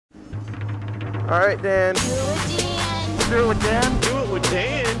All right, Dan. Do it with Dan. Do it with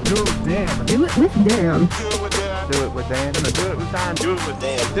Dan. Do it with Dan. Do it with Dan. Do it with Dan. Do it with Dan. Do it with Dan. Do it with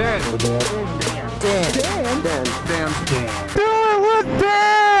Dan. Dan. With Dan. Dan. Dan. Dan. Dan. Do it with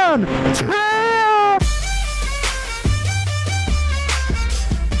Dan.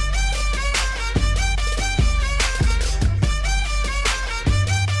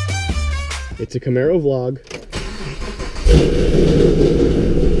 It's a Camaro vlog.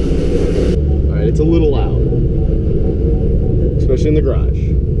 Alright, it's a little loud. Especially in the garage.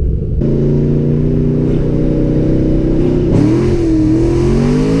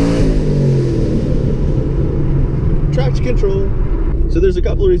 Traction control. So there's a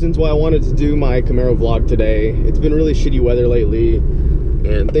couple of reasons why I wanted to do my Camaro vlog today. It's been really shitty weather lately,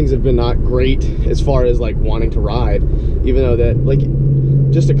 and things have been not great as far as like wanting to ride. Even though that like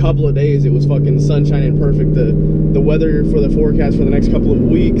just a couple of days it was fucking sunshine and perfect. The weather for the forecast for the next couple of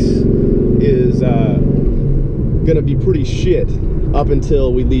weeks is gonna be pretty shit up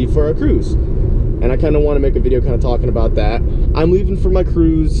until we leave for our cruise. And I kind of want to make a video kind of talking about that. I'm leaving for my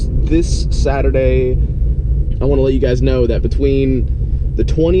cruise this Saturday. I want to let you guys know that between the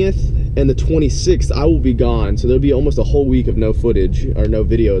 20th and the 26th I will be gone, so there'll be almost a whole week of no footage, or no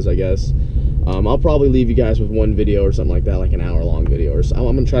videos, I guess. I'll probably leave you guys with one video or something like that, like an hour-long video or so.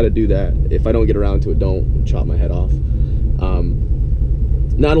 I'm gonna try to do that. If I don't get around to it, don't chop my head off.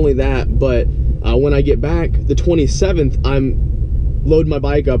 Not only that, but when I get back the 27th, I'm loading my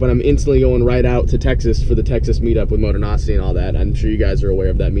bike up and I'm instantly going right out to Texas for the Texas meetup with Motornosity and all that. I'm sure you guys are aware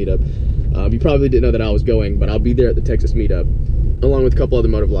of that meetup. You probably didn't know that I was going, but I'll be there at the Texas meetup along with a couple other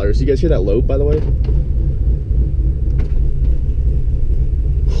motovloggers. You guys hear that lope, by the way?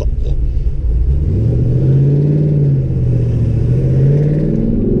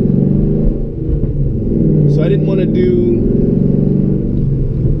 So I didn't want to do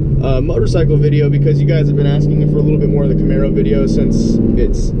a motorcycle video because you guys have been asking for a little bit more of the Camaro video since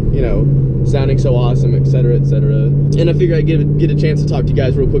it's, you know, sounding so awesome, etc., etc. And I figured I'd get a chance to talk to you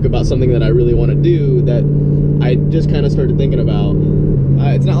guys real quick about something that I really want to do that I just kind of started thinking about.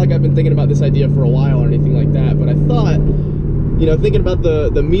 It's not like I've been thinking about this idea for a while or anything like that, but I thought, you know, thinking about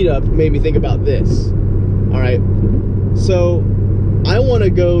the meetup made me think about this. All right, so I want to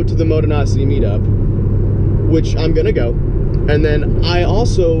go to the Motornosity meetup, which I'm gonna go, and then I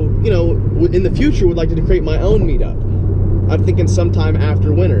also, you know, in the future would like to create my own meetup. I'm thinking sometime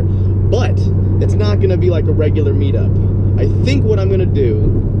after winter, but it's not gonna be like a regular meetup. I think what I'm gonna do,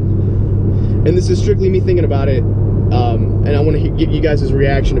 and this is strictly me thinking about it, and I want to get you guys'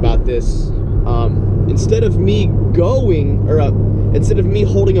 reaction about this. Instead of me going, or instead of me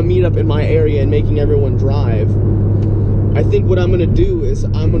holding a meetup in my area and making everyone drive, I think what I'm gonna do is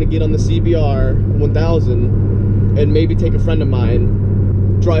I'm gonna get on the CBR 1000 and maybe take a friend of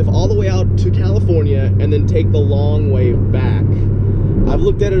mine, drive all the way out to California, and then take the long way back. I've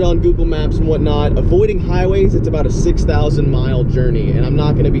looked at it on Google Maps and whatnot. Avoiding highways, it's about a 6,000-mile journey, and I'm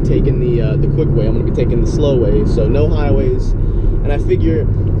not going to be taking the quick way. I'm going to be taking the slow way, so no highways. And I figure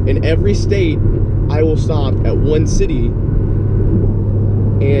in every state, I will stop at one city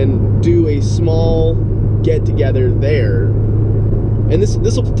and do a small get-together there. And this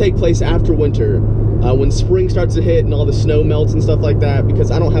will take place after winter, when spring starts to hit and all the snow melts and stuff like that, because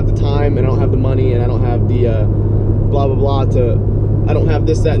I don't have the time and I don't have the money and I don't have the blah blah blah I don't have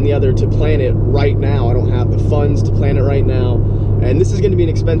this, that, and the other to plan it right now. I don't have the funds to plan it right now, and this is going to be an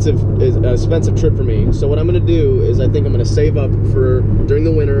expensive trip for me. So what I'm going to do is I think I'm going to save up for during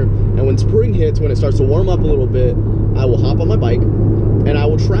the winter, and when spring hits, when it starts to warm up a little bit, I will hop on my bike and I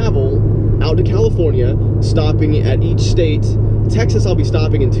will travel out to California, stopping at each state. Texas, I'll be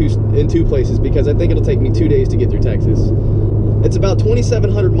stopping in two places because I think it'll take me 2 days to get through Texas. It's about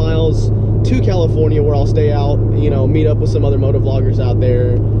 2,700 miles to California, where I'll stay out, you know, meet up with some other motovloggers out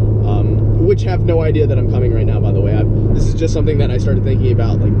there, which have no idea that I'm coming right now, by the way. This is just something that I started thinking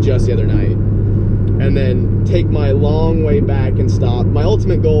about like just the other night. And then take my long way back and stop. My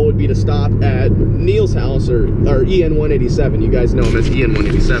ultimate goal would be to stop at Neil's house, or EN 187. You guys know him as EN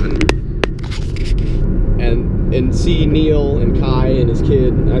 187. And see Neil and Kai and his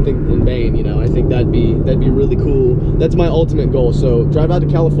kid, I think, and Bane, you know, I think that'd be really cool. That's my ultimate goal. So drive out to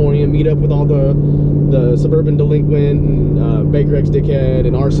California, meet up with all the suburban delinquent and Baker X dickhead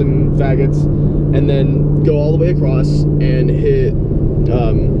and arson faggots, and then go all the way across and hit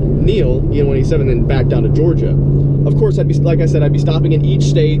Neil, EN 187, and back down to Georgia. Of course, like I said, I'd be stopping in each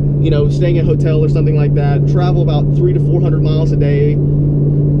state, you know, staying at a hotel or something like that, travel about 300 to 400 miles a day.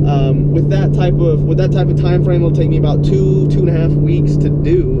 With that type of time frame, it'll take me about 2.5 weeks to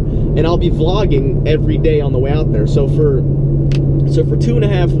do, and I'll be vlogging every day on the way out there. So So for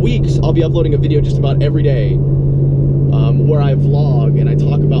 2.5 weeks, I'll be uploading a video just about every day, where I vlog and I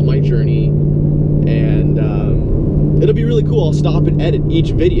talk about my journey, and it'll be really cool. I'll stop and edit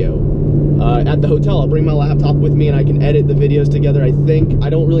each video at the hotel. I'll bring my laptop with me and I can edit the videos together. I think, I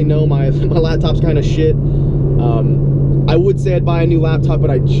don't really know, my laptop's kind of shit. I would say I'd buy a new laptop, but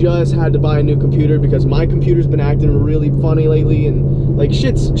I just had to buy a new computer because my computer's been acting really funny lately, and like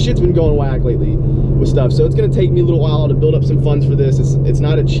shit's been going whack lately with stuff. So it's gonna take me a little while to build up some funds for this. It's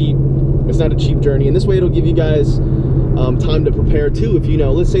not a cheap journey, and this way it'll give you guys time to prepare too. If, you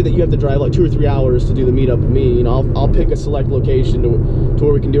know, let's say that you have to drive like 2 or 3 hours to do the meetup with me, you know, I'll pick a select location to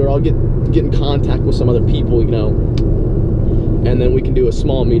where we can do it, or I'll get in contact with some other people, you know, and then we can do a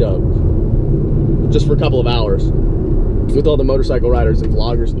small meetup just for a couple of hours with all the motorcycle riders and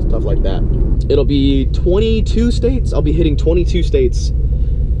vloggers and stuff like that. It'll be 22 states. I'll be hitting 22 states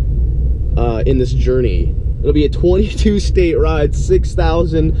in this journey. It'll be a 22 state ride,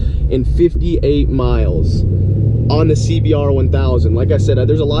 6,058 miles on the CBR 1000. Like I said,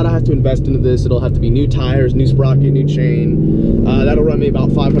 there's a lot I have to invest into this. It'll have to be new tires, new sprocket, new chain. That'll run me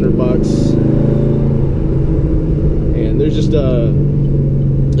about 500 bucks. And there's just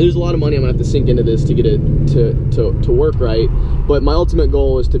there's a lot of money I'm gonna have to sink into this to get it to work right. But my ultimate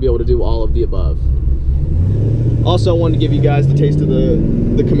goal is to be able to do all of the above. Also, I wanted to give you guys the taste of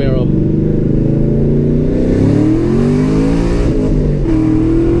the Camaro.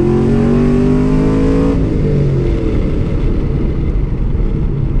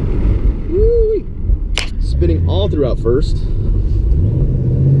 Woo-wee. Spinning all throughout first.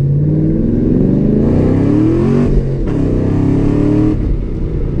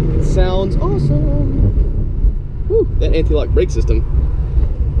 Sounds awesome. Woo, that anti-lock brake system.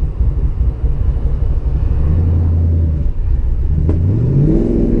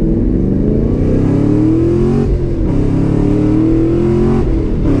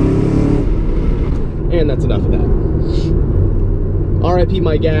 And that's enough of that. RIP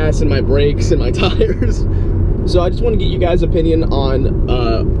my gas and my brakes and my tires. So I just want to get you guys' opinion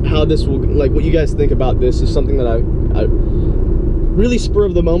on how this will, like, what you guys think about this. Is something that I really spur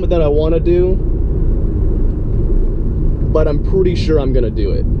of the moment that I want to do, but I'm pretty sure I'm gonna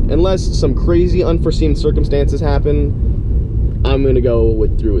do it unless some crazy unforeseen circumstances happen. I'm gonna go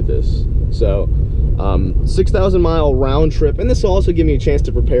through with this. So 6,000 mile round trip, and this will also give me a chance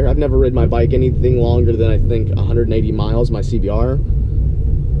to prepare. I've never ridden my bike anything longer than I think 180 miles, my CBR.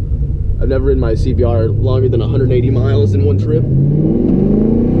 I've never ridden my CBR longer than 180 miles in one trip.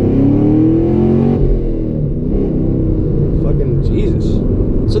 Jesus.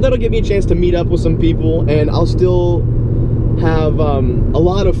 So that'll give me a chance to meet up with some people, and I'll still have a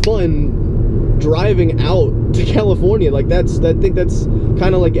lot of fun driving out to California. Like I think that's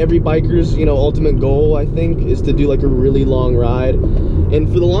kind of like every biker's, you know, ultimate goal, I think, is to do like a really long ride. And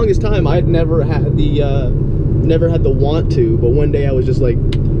for the longest time, I'd never had the want to, but one day I was just like,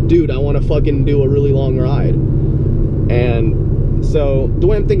 dude, I want to fucking do a really long ride. And so the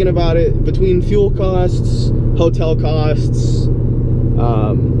way I'm thinking about it, between fuel costs, hotel costs,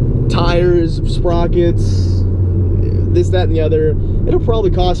 tires, sprockets, this, that, and the other, it'll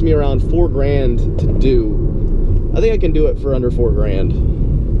probably cost me around $4 grand to do. I think I can do it for under $4 grand.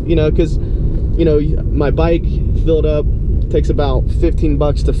 You know, because, you know, my bike filled up takes about 15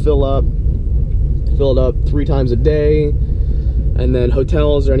 bucks to fill it up 3 times a day. And then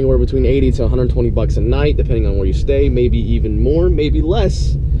hotels are anywhere between 80 to 120 bucks a night, depending on where you stay, maybe even more, maybe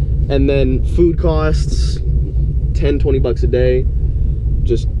less. And then food costs 10, 20 bucks a day.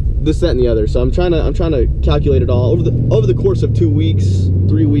 Just this, that, and the other. So I'm trying to calculate it all over the course of 2 weeks,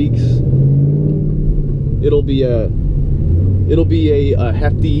 3 weeks. It'll be a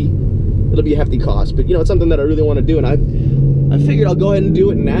hefty cost, but you know, it's something that I really want to do, and I figured I'll go ahead and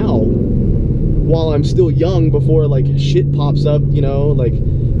do it now while I'm still young, before like shit pops up, you know, like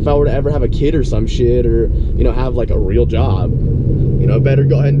if I were to ever have a kid or some shit, or, you know, have like a real job, you know, I better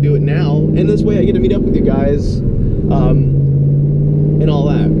go ahead and do it now. And this way I get to meet up with you guys, and all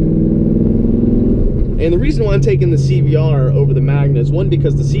that. And the reason why I'm taking the CBR over the Magna is, one,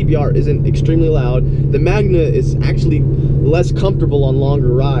 because the CBR isn't extremely loud. The Magna is actually less comfortable on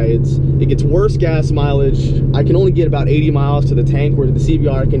longer rides. It gets worse gas mileage. I can only get about 80 miles to the tank, where the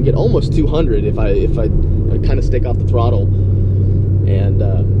CBR can get almost 200 if I kind of stick off the throttle. And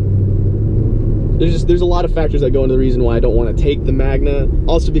there's a lot of factors that go into the reason why I don't want to take the Magna.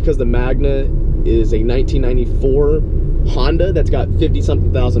 Also because the Magna is a 1994 Honda that's got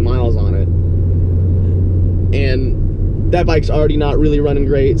 50-something thousand miles on it. And that bike's already not really running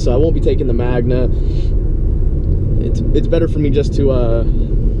great, so I won't be taking the Magna. It's better for me just to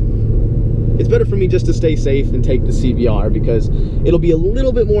it's better for me just to stay safe and take the CBR, because it'll be a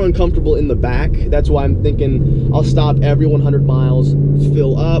little bit more uncomfortable in the back. That's why I'm thinking I'll stop every 100 miles,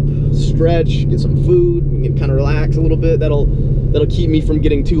 fill up, stretch, get some food, and kind of relax a little bit. That'll keep me from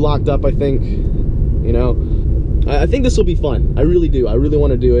getting too locked up, I think. You know, I think this will be fun. I really do. I really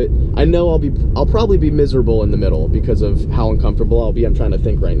want to do it. I know I'll probably be miserable in the middle because of how uncomfortable I'll be. I'm trying to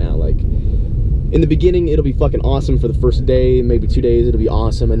think right now. Like, in the beginning, it'll be fucking awesome for the first day, maybe 2 days, it'll be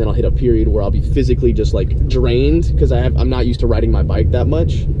awesome, and then I'll hit a period where I'll be physically just like drained, because I'm not used to riding my bike that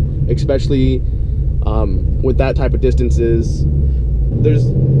much, especially with that type of distances. There's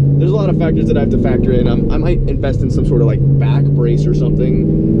a lot of factors that I have to factor in. I might invest in some sort of like back brace or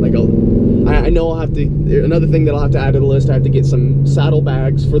something. Like I know I'll have to. Another thing that I'll have to add to the list, I have to get some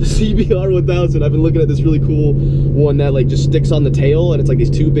saddlebags for the CBR 1000. I've been looking at this really cool one that like just sticks on the tail, and it's like these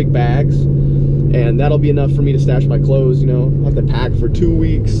 2 big bags. And that'll be enough for me to stash my clothes, you know. I'll have to pack for 2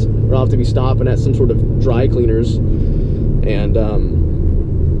 weeks, or I'll have to be stopping at some sort of dry cleaners. And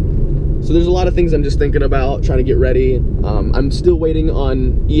so there's a lot of things I'm just thinking about, trying to get ready. I'm still waiting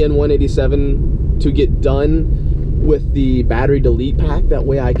on EN 187 to get done with the battery delete pack. That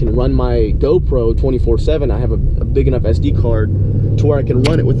way I can run my GoPro 24/7. I have a big enough SD card to where I can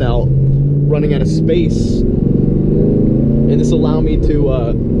run it without running out of space. And this will allow me to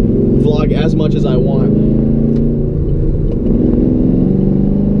vlog as much as I want.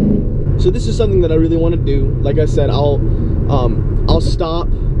 So this is something that I really want to do. Like I said, I'll stop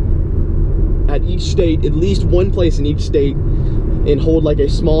at each state, at least one place in each state, and hold like a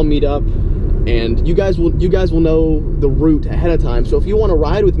small meetup. And you guys will know the route ahead of time. So if you want to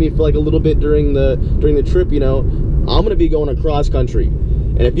ride with me for like a little bit during the trip, you know, I'm gonna be going across country.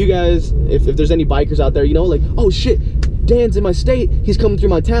 And if you guys, if there's any bikers out there, you know, like, oh shit, Dan's in my state, he's coming through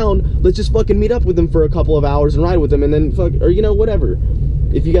my town, let's just fucking meet up with him for a couple of hours and ride with him, and then fuck, or you know, whatever.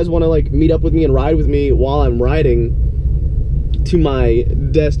 If you guys want to like meet up with me and ride with me while I'm riding to my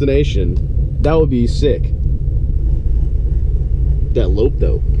destination, that would be sick. That lope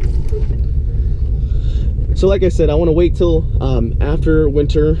though. So like I said, I want to wait till after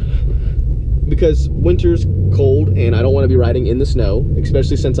winter, because winter's cold and I don't want to be riding in the snow,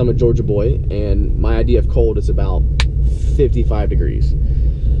 especially since I'm a Georgia boy and my idea of cold is about 55 degrees.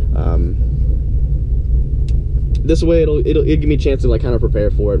 This way it'll give me a chance to like kind of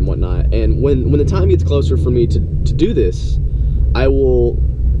prepare for it and whatnot. And when the time gets closer for me to do this, I will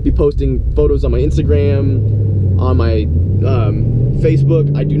be posting photos on my Instagram, on my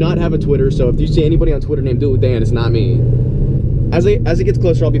Facebook. I do not have a Twitter, so if you see anybody on Twitter named Do It With Dan, it's not me. As it gets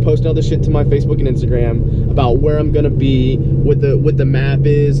closer, I'll be posting all this shit to my Facebook and Instagram about where I'm gonna be, what the map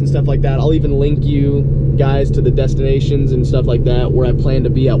is and stuff like that. I'll even link you guys to the destinations and stuff like that, where I plan to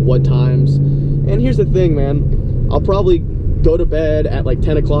be at what times. And here's the thing, man, I'll probably go to bed at like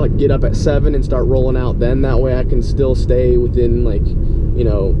 10 o'clock, get up at 7 and start rolling out then. That way I can still stay within like, you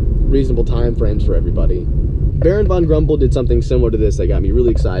know, reasonable time frames for everybody. Baron von Grumble did something similar to this that got me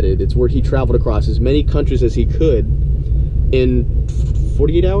really excited. It's where he traveled across as many countries as he could in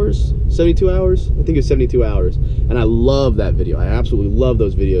 48 hours, 72 hours, I think it was 72 hours. And I love that video. I absolutely love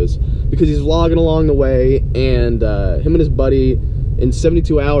those videos because he's vlogging along the way, and him and his buddy in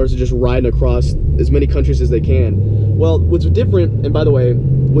 72 hours are just riding across as many countries as they can. Well, what's different, and by the way,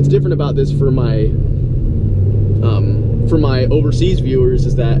 what's different about this for my overseas viewers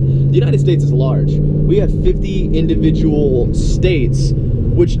is that the United States is large. We have 50 individual states,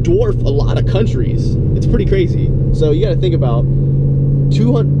 which dwarf a lot of countries. It's pretty crazy. So you got to think about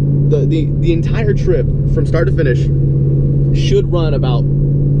 200. The entire trip from start to finish should run about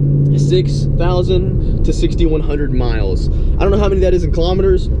 6,000 to 6,100 miles. I don't know how many that is in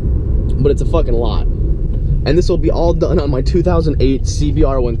kilometers, but it's a fucking lot. And this will be all done on my 2008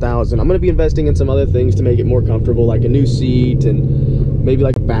 CBR 1000. I'm going to be investing in some other things to make it more comfortable, like a new seat and maybe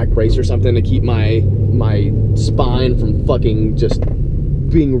like a back brace or something to keep my spine from fucking just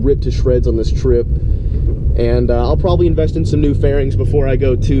being ripped to shreds on this trip. And I'll probably invest in some new fairings before I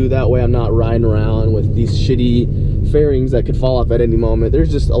go too. That way I'm not riding around with these shitty fairings that could fall off at any moment.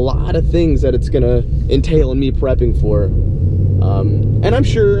 There's just a lot of things that it's going to entail in me prepping for. And I'm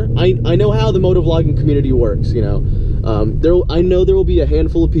sure I know how the motovlogging community works, you know. I know there will be a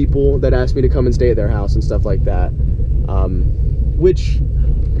handful of people that ask me to come and stay at their house and stuff like that, which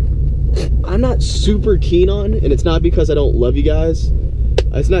I'm not super keen on, and it's not because I don't love you guys.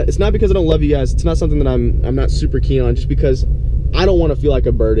 It's not because I don't love you guys. It's not something that I'm not super keen on, just because I don't want to feel like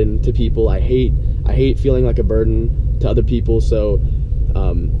a burden to people. I hate feeling like a burden to other people. So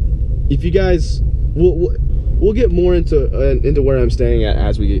if you guys we'll get more into where I'm staying at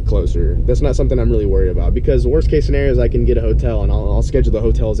as we get closer. That's not something I'm really worried about, because the worst case scenario is I can get a hotel, and I'll schedule the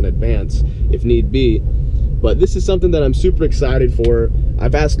hotels in advance if need be. But this is something that I'm super excited for.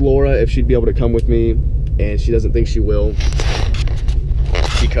 I've asked Laura if she'd be able to come with me, and she doesn't think she will,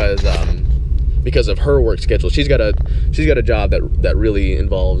 because of her work schedule. She's got a job that really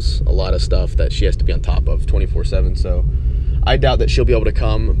involves a lot of stuff that she has to be on top of 24/7. So I doubt that she'll be able to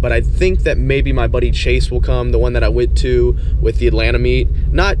come, but I think that maybe my buddy Chase will come, the one that I went to with the Atlanta meet.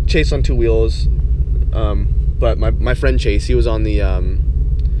 Not Chase on two wheels, but my friend Chase. He was on the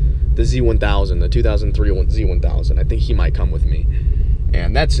Z1000, the 2003 Z1000. I think he might come with me,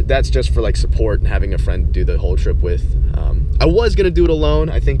 and that's just for like support and having a friend to do the whole trip with. I was gonna do it alone.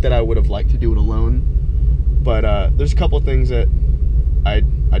 I think that I would have liked to do it alone, but there's a couple of things that I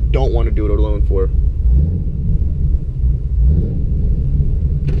don't want to do it alone for.